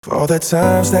For all the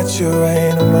times that you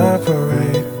rain on my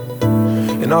parade,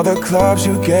 and all the clubs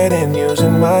you get in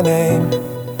using my name.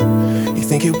 You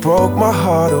think you broke my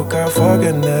heart, oh girl, for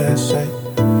goodness sake.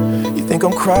 You think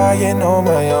I'm crying on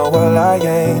my own, well I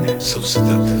ain't. So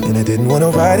seductive. And I didn't wanna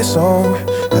write a song,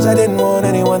 cause I didn't want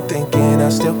anyone thinking I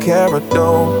still care or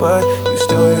don't. But you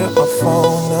still hit my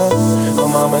phone up. My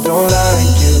mama don't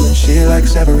like you and she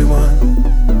likes everyone,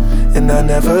 and I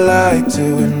never lied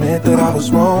to admit that I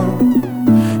was wrong.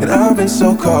 And I've been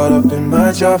so caught up in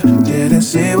my job, didn't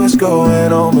see what's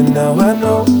going on, but now I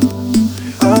know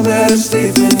I'm better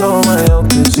sleeping on my own.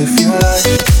 Cause if you like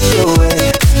the way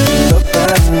you look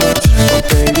that much, oh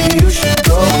baby, you should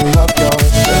go and love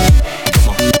yourself.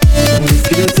 And if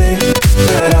you think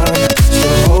that I'm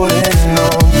still holding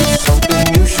on to something,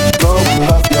 you should go and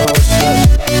love yourself.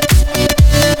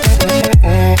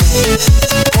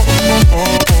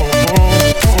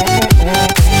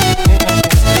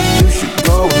 You should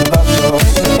go and love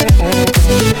yourself.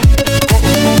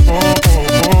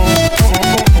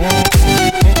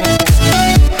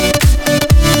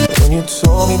 When you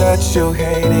told me that you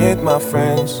hated my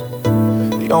friends,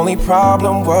 the only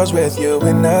problem was with you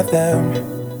and not them.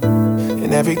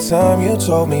 And every time you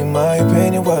told me my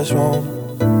opinion was wrong,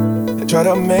 they tried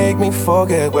to make me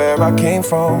forget where I came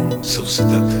from. So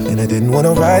seductive. And I didn't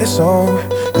wanna write a song,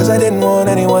 cause I didn't want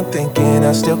anyone thinking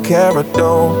I still care or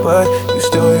don't. But you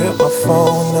still hit my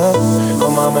phone up. My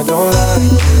mama don't like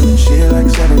you and she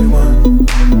likes everyone,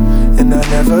 and I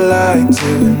never lied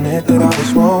to admit that I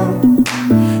was wrong.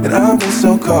 And I've been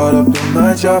so caught up in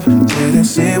my job, didn't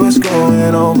see what's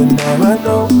going on, but now I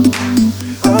know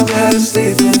I'm better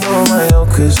sleeping on my own.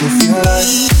 Cause if you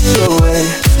like the way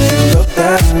you look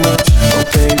that much, oh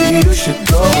baby, you should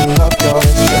go and love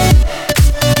yourself.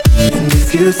 And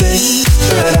if you think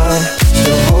that I'm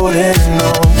still holding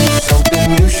on to something,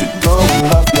 you should go and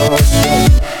love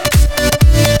yourself.